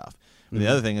kind of stuff. And the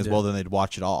other thing is, well, then they'd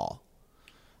watch it all.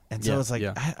 And so it's like,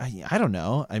 I don't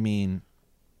know. I mean.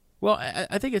 Well,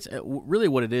 I think it's really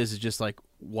what it is just like,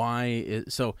 why.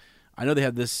 So I know they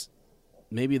have this.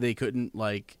 Maybe they couldn't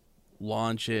like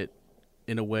launch it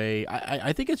in a way.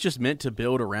 I think it's just meant to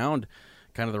build around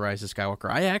kind of the Rise of Skywalker.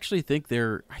 I actually think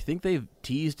they've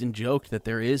teased and joked that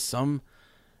there is some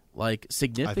like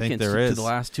significance to the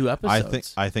last 2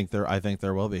 episodes. I think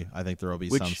there will be. I think there will be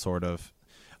some sort of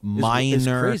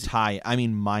minor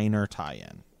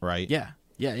tie-in, right?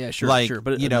 Yeah, sure, like, sure.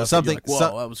 But something. Like,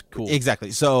 whoa, that was cool.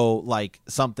 Exactly. So, like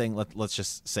something. Let's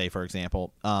just say, for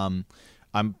example, I'm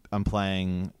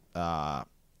playing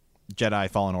Jedi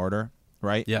Fallen Order,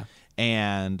 right? Yeah.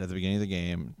 And at the beginning of the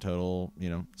game, total,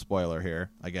 spoiler here,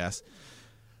 I guess.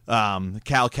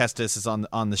 Cal Kestis is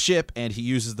on the ship, and he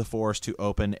uses the Force to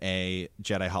open a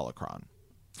Jedi holocron,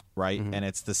 right? Mm-hmm. And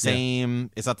it's the same. Yeah.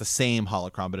 It's not the same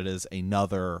holocron, but it is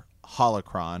another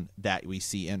holocron that we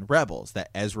see in Rebels that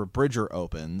Ezra Bridger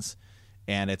opens,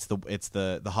 and it's the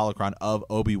holocron of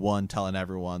Obi-Wan telling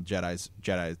everyone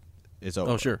Jedi is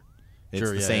over. Oh, sure. It's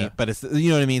the same, but it's you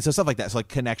know what I mean. So stuff like that. So like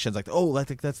connections, like I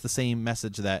think that's the same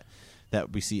message that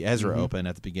we see Ezra open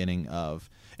at the beginning of.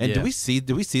 And do we see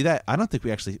that? I don't think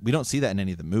we don't see that in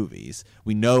any of the movies.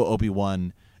 We know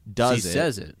Obi-Wan does it. He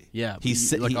says it. Yeah.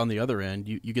 On the other end,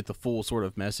 you get the full sort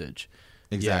of message.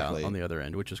 Exactly. On the other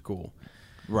end, which is cool.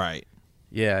 Right.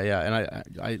 Yeah,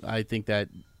 and I think that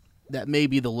may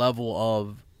be the level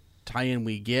of tie-in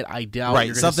we get. I doubt.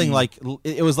 Right. Something like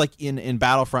it was like in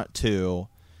Battlefront 2.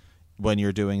 When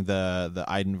you're doing the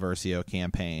Iden Versio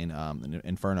campaign,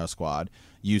 Inferno Squad,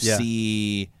 you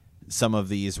see some of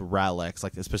these relics,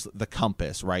 like especially the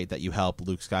compass, right, that you help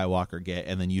Luke Skywalker get,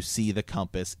 and then you see the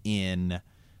compass in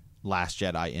Last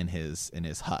Jedi in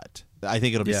his hut. I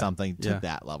think it'll be something to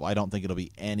that level. I don't think it'll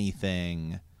be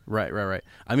anything. Right.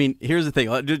 I mean, here's the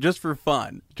thing. Just for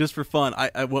fun,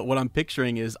 what I'm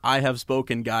picturing is I Have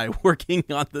Spoken guy working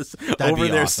on this over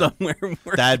there somewhere.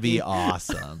 That'd be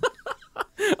awesome.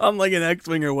 I'm like an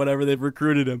X-Wing or whatever. They've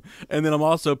recruited him. And then I'm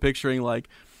also picturing like,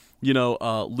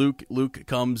 Luke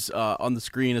comes on the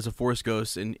screen as a Force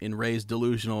ghost in Rey's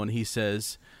delusional, and he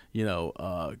says,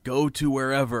 go to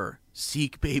wherever,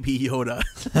 seek Baby Yoda.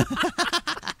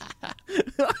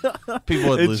 People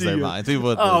would lose their minds.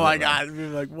 Oh my God. People would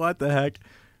be like, what the heck?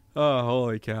 Oh,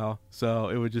 holy cow. So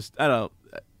it would just, I don't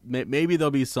know, maybe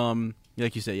there'll be some,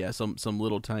 like you said, some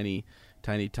little tiny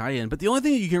tie-in, but the only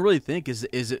thing that you can really think is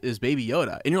Baby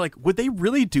Yoda, and you're like, would they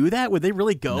really do that? Would they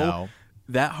really go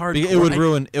that hard? It would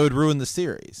ruin the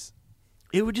series.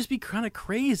 It would just be kind of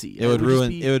crazy. It would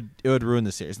ruin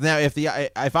the series. Now, if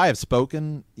I Have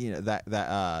Spoken, that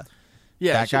guy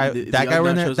were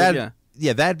in there,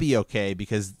 that'd be okay,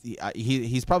 because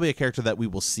he's probably a character that we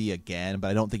will see again, but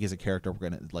I don't think he's a character we're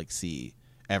gonna like see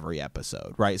every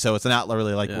episode, right? So it's not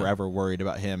really like we're ever worried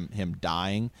about him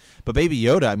dying. But Baby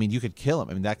Yoda, I mean, you could kill him.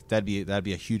 I mean, that'd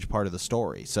be a huge part of the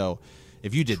story. So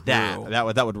if you did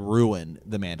that would ruin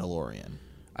The Mandalorian.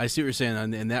 I see what you're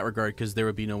saying in that regard, because there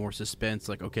would be no more suspense.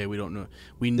 Like, okay, we don't know.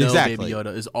 We know Baby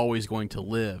Yoda is always going to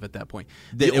live at that point.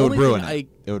 It would ruin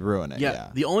it. Yeah.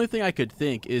 The only thing I could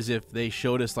think is if they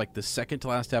showed us like the second to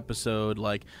last episode,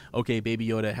 like, okay, Baby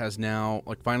Yoda has now,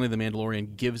 like, finally the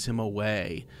Mandalorian gives him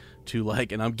away to,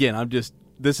 like, and again,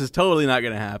 this is totally not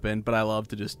going to happen, but I love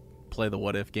to just play the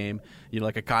what if game,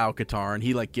 like a Kyle Katarn,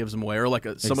 he like gives him away, or like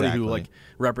somebody who like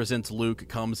represents Luke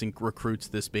comes and recruits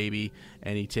this baby,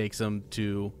 and he takes him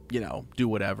to do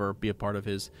whatever, be a part of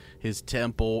his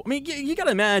temple. I mean, you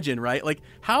gotta imagine, right? Like,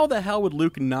 how the hell would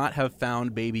Luke not have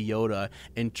found Baby Yoda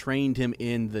and trained him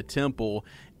in the temple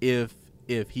if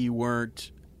he were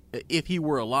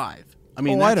alive? I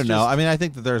mean, I don't know. I mean, I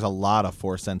think that there's a lot of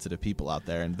Force sensitive people out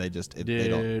there, and they just they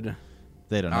don't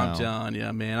know. I'm telling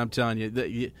you, man. I'm telling you,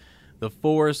 the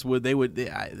Force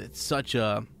it's such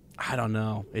a, I don't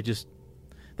know. It just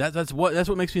that's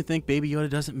what makes me think Baby Yoda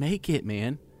doesn't make it,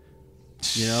 man.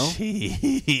 I can't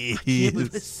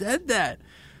believe they said that.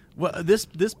 Well, this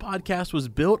podcast was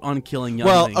built on killing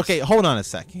younglings. Well, okay, hold on a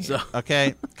second.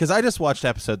 Okay, because I just watched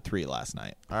episode 3 last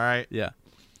night. All right. Yeah.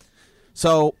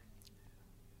 So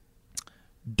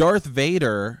Darth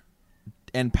Vader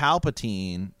and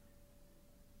Palpatine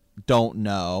don't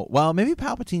know. Well, maybe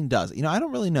Palpatine does. I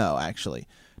don't really know, actually.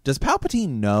 Does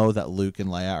Palpatine know that Luke and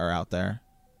Leia are out there?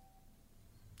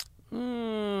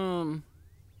 I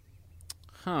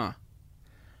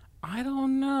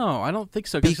don't know. I don't think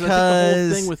so. Because the whole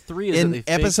thing with 3 is in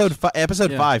episode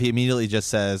 5, he immediately just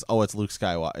says, "Oh, it's Luke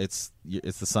Skywalker. It's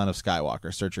the son of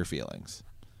Skywalker. Search your feelings."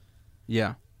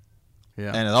 Yeah.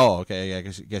 And okay, I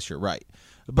guess you're right.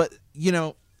 But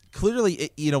clearly,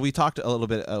 we talked a little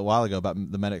bit a while ago about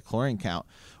the midichlorian count.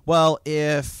 Well,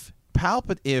 if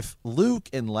Luke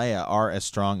and Leia are as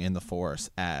strong in the Force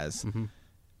as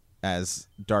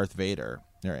Darth Vader,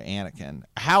 or Anakin.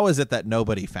 How is it that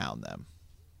nobody found them?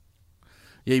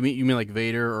 Yeah, you mean like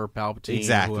Vader or Palpatine?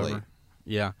 Exactly. Or whoever?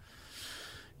 Yeah.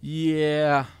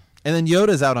 Yeah. And then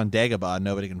Yoda's out on Dagobah, and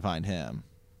nobody can find him.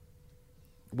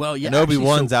 Well, yeah. And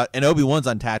Obi-Wan's out, and Obi-Wan's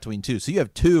on Tatooine too. So you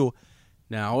have two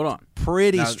Now, hold on.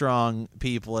 pretty strong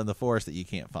people in the Force that you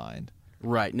can't find.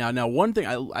 Right. Now one thing,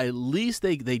 at least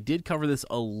they did cover this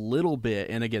a little bit,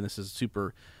 and again, this is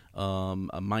super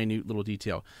a minute little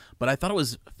detail, but I thought it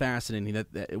was fascinating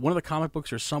that one of the comic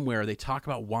books or somewhere they talk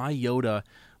about why Yoda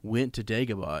went to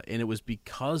Dagobah, and it was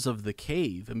because of the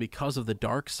cave and because of the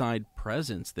dark side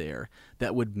presence there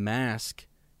that would mask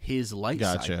his light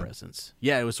side presence.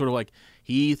 Yeah, it was sort of like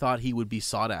he thought he would be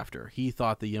sought after. He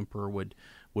thought the Emperor would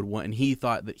want, and he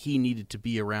thought that he needed to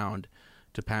be around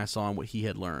to pass on what he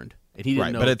had learned. And he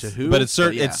didn't know to who. But it's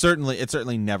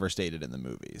certainly never stated in the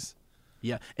movies.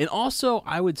 Yeah, and also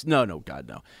I would God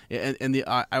no, and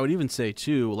I would even say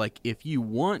too, like if you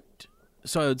want,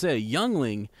 so I would say a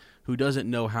youngling who doesn't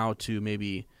know how to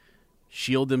maybe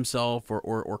shield themselves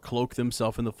or cloak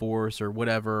themselves in the Force or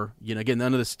whatever. You know, again,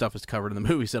 none of this stuff is covered in the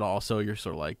movies at all. So you're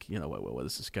sort of like, you know, what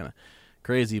this is kind of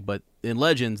crazy. But in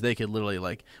Legends, they could literally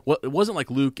it wasn't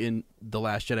like Luke in The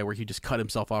Last Jedi where he just cut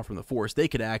himself off from the Force. They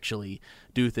could actually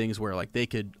do things where like they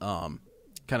could kind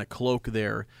of cloak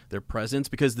their presence,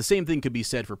 because the same thing could be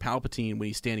said for Palpatine when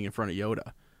he's standing in front of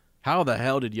Yoda. How the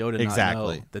hell did Yoda not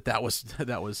know that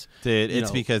was Dude,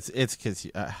 it's because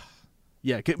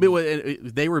yeah,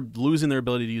 they were losing their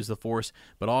ability to use the Force,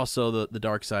 but also the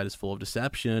dark side is full of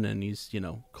deception, and he's, you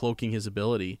know, cloaking his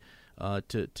ability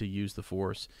to use the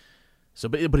Force. So,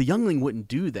 but a youngling wouldn't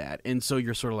do that, and so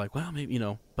you're sort of like, well, maybe, you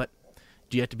know, but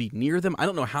do you have to be near them? I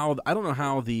don't know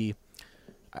how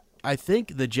I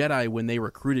think the Jedi, when they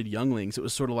recruited younglings, it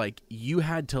was sort of like you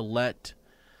had to let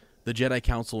the Jedi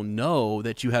Council know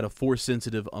that you had a Force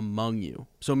sensitive among you.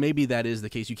 So maybe that is the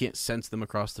case. You can't sense them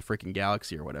across the freaking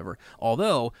galaxy or whatever.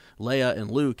 Although Leia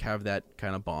and Luke have that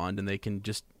kind of bond, and they can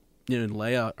just, you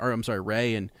know,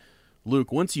 Rey and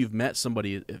Luke, once you've met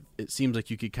somebody, it seems like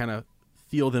you could kind of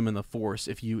feel them in the Force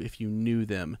if you knew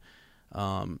them,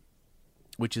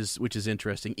 which is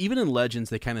interesting. Even in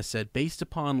Legends, they kind of said, based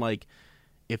upon like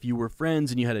if you were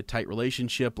friends and you had a tight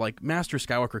relationship, like Master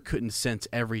Skywalker couldn't sense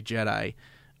every Jedi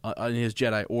in his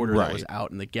Jedi Order that was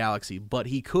out in the galaxy, but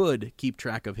he could keep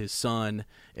track of his son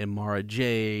and Mara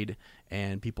Jade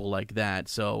and people like that.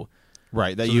 So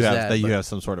you have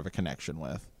some sort of a connection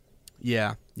with.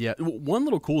 Yeah. One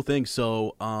little cool thing.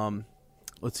 So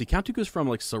let's see, Count Dooku's from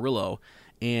like Cirillo,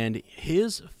 and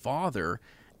his father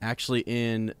actually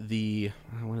in the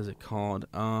what is it called?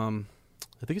 I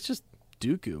think it's just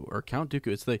Dooku or Count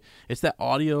Dooku. It's that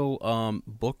audio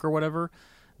book or whatever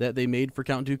that they made for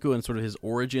Count Dooku, and sort of his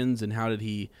origins and how did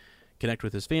he connect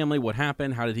with his family, what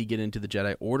happened, how did he get into the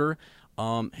Jedi Order.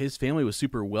 His family was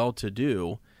super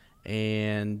well-to-do,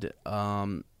 and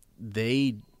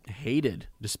they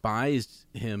despised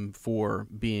him for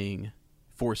being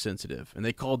Force sensitive, and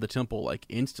they called the temple like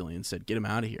instantly and said, get him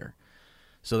out of here.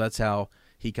 So that's how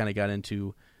he kind of got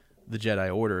into the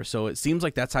Jedi Order. So it seems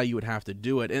like that's how you would have to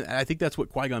do it, and I think that's what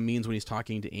Qui-Gon means when he's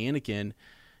talking to Anakin.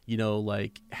 You know,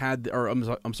 like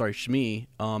Shmi,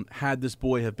 had this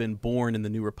boy have been born in the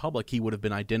New Republic, he would have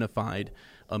been identified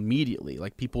immediately.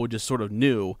 Like people just sort of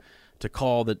knew to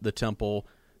call the temple,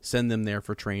 send them there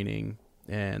for training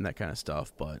and that kind of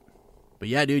stuff. But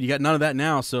yeah, dude, you got none of that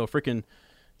now. So freaking,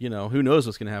 you know, who knows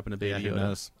what's gonna happen to Baby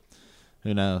Yoda?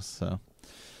 Who knows? So,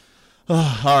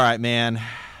 all right, man.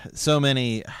 So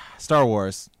many Star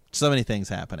Wars. So many things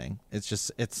happening. It's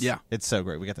so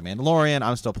great. We got the Mandalorian.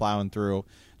 I'm still plowing through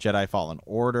Jedi Fallen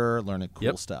Order, learning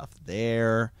cool stuff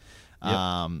there.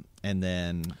 And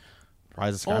then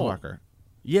Rise of Skywalker.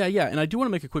 Yeah, and I do want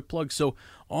to make a quick plug. So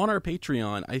on our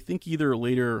Patreon, I think either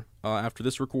later after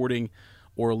this recording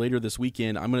or later this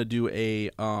weekend, I'm going to do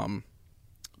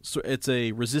so it's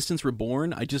a Resistance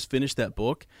Reborn. I just finished that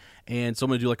book, and so I'm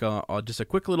going to do like just a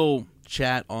quick little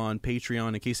chat on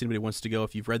Patreon in case anybody wants to go.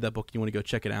 If you've read that book and you want to go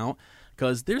check it out,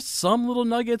 because there's some little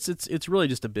nuggets. It's really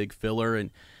just a big filler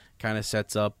and kind of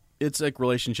sets up. It's like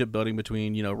relationship building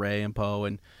between, you know, Rey and Poe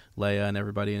and Leia and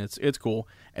everybody, and it's cool.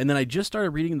 And then I just started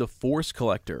reading The Force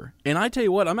Collector, and I tell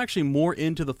you what, I'm actually more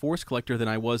into The Force Collector than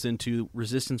I was into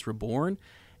Resistance Reborn.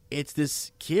 It's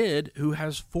this kid who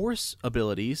has Force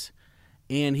abilities,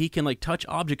 and he can like touch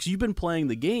objects. You've been playing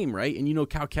the game, right? And you know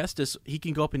Cal Kestis, he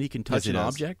can go up and he can touch an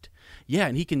object. Yeah,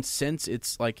 and he can sense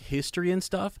its like history and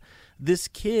stuff. This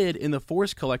kid in The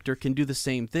Force Collector can do the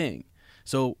same thing.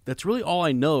 So that's really all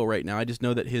I know right now. I just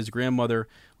know that his grandmother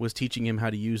was teaching him how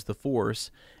to use the Force,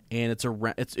 and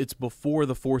it's before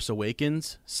The Force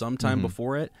Awakens, sometime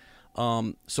before it.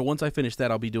 So once I finish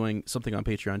that, I'll be doing something on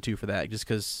Patreon too for that, just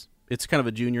because it's kind of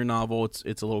a junior novel.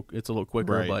 It's a little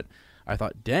quicker, Right. but I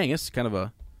thought, dang, it's kind of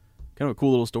a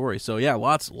cool little story. So yeah,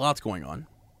 lots going on.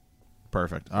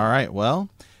 Perfect. All right. Well,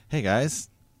 hey guys,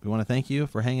 we want to thank you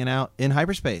for hanging out in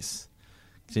hyperspace.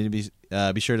 Continue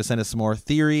to be sure to send us some more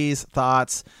theories,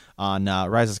 thoughts on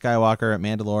Rise of Skywalker,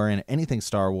 Mandalorian, anything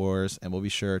Star Wars, and we'll be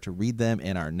sure to read them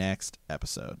in our next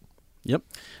episode. Yep.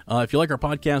 If you like our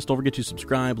podcast, don't forget to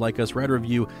subscribe, like us, write a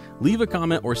review, leave a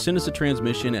comment, or send us a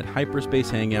transmission at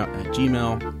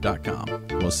hyperspacehangout@gmail.com.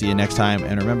 We'll see you next time,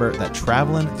 and remember that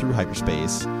traveling through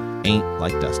hyperspace ain't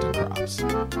like dusting crops.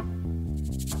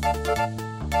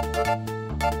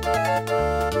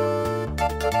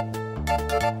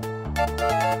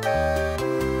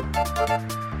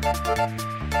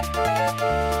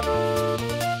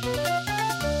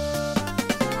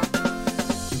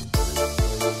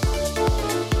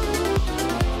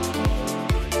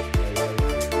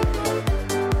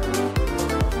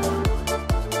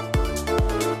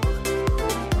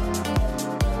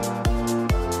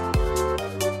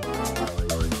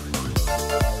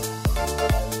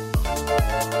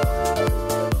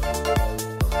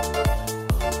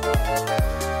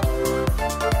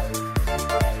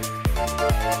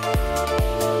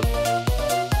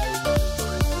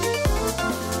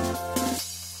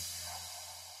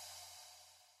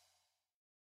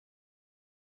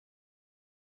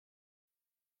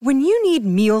 When you need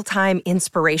mealtime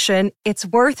inspiration, it's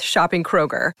worth shopping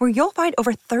Kroger, where you'll find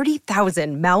over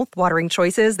 30,000 mouth-watering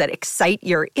choices that excite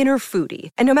your inner foodie.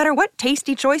 And no matter what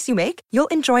tasty choice you make, you'll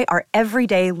enjoy our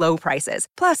everyday low prices,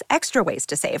 plus extra ways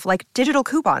to save, like digital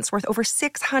coupons worth over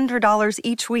 $600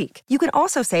 each week. You can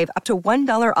also save up to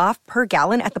 $1 off per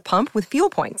gallon at the pump with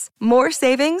fuel points. More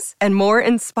savings and more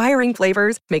inspiring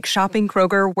flavors make shopping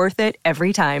Kroger worth it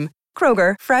every time.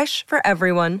 Kroger, fresh for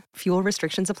everyone. Fuel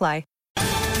restrictions apply.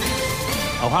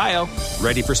 Ohio,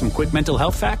 ready for some quick mental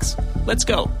health facts? Let's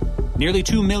go. Nearly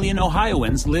 2 million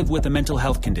Ohioans live with a mental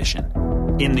health condition.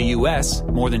 In the U.S.,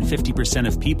 more than 50%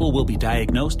 of people will be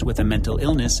diagnosed with a mental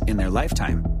illness in their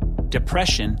lifetime.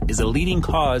 Depression is a leading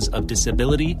cause of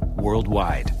disability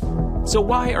worldwide. So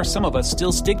why are some of us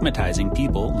still stigmatizing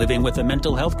people living with a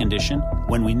mental health condition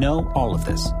when we know all of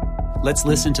this? Let's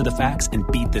listen to the facts and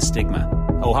beat the stigma.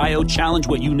 Ohio, challenge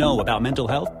what you know about mental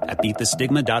health at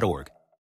beatthestigma.org.